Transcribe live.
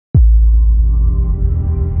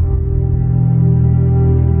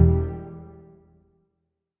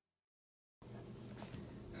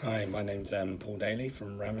Hi, my name's Paul Daly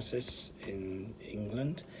from Ramesses in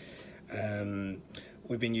England.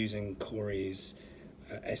 We've been using Koray's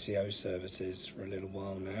SEO services for a little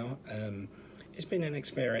while now. It's been an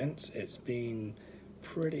experience. It's been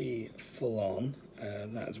pretty full on.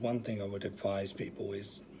 That's one thing I would advise people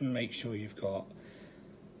is make sure you've got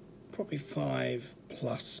probably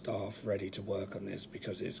 5+ staff ready to work on this,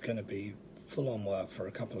 because it's going to be full on work for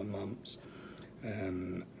a couple of months.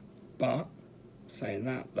 But saying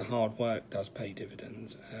that, the hard work does pay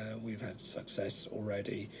dividends. We've had success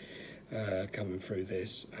already coming through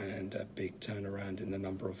this, and a big turnaround in the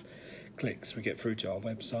number of clicks we get through to our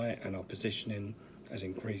website, and our positioning has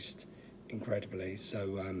increased incredibly.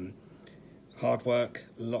 So hard work,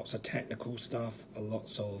 lots of technical stuff,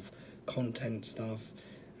 lots of content stuff,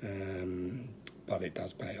 but it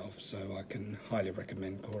does pay off. So I can highly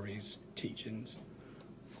recommend Koray's teachings.